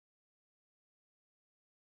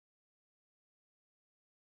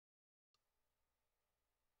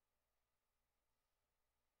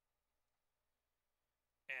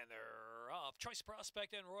And they're off. Choice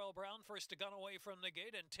Prospect and Royal Brown first to gun away from the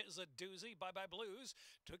gate, and 'tis a doozy. Bye Bye Blues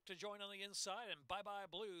took to join on the inside, and Bye Bye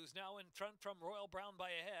Blues now in front from Royal Brown by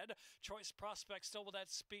a head. Choice Prospect still with that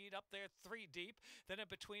speed up there, three deep. Then in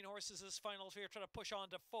between horses is Final Fear trying to push on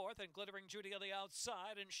to fourth, and Glittering Judy on the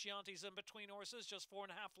outside, and Chianti's in between horses, just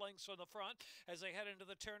 4.5 lengths from the front as they head into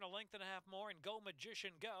the turn, a length and a half more, and Go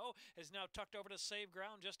Magician Go is now tucked over to save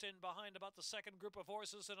ground just in behind about the second group of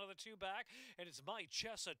horses, another two back, and it's My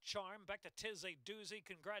Chess a Charm back to 'tis a doozy.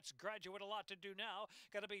 Congrats Graduate, a lot to do now.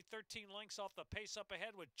 Got to be 13 lengths off the pace up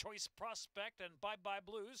ahead with Choice Prospect and Bye Bye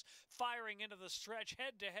Blues firing into the stretch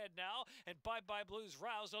head to head now, and Bye Bye Blues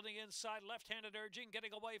roused on the inside, left-handed urging,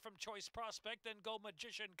 getting away from Choice Prospect, then Go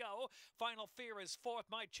Magician Go. Final Fear is fourth.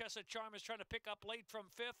 My Chess a Charm is trying to pick up late from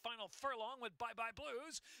fifth. Final Furlong with Bye Bye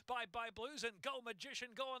Blues. Bye Bye Blues and Go Magician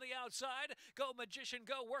Go on the outside. Go Magician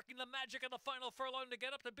Go working the magic of the Final Furlong to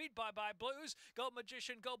get up to beat Bye Bye Blues. Go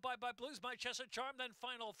Magician Go, Bye Bye Blues, My Chess a Charm, then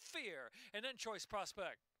Final Fear, and then Choice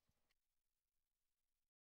Prospect.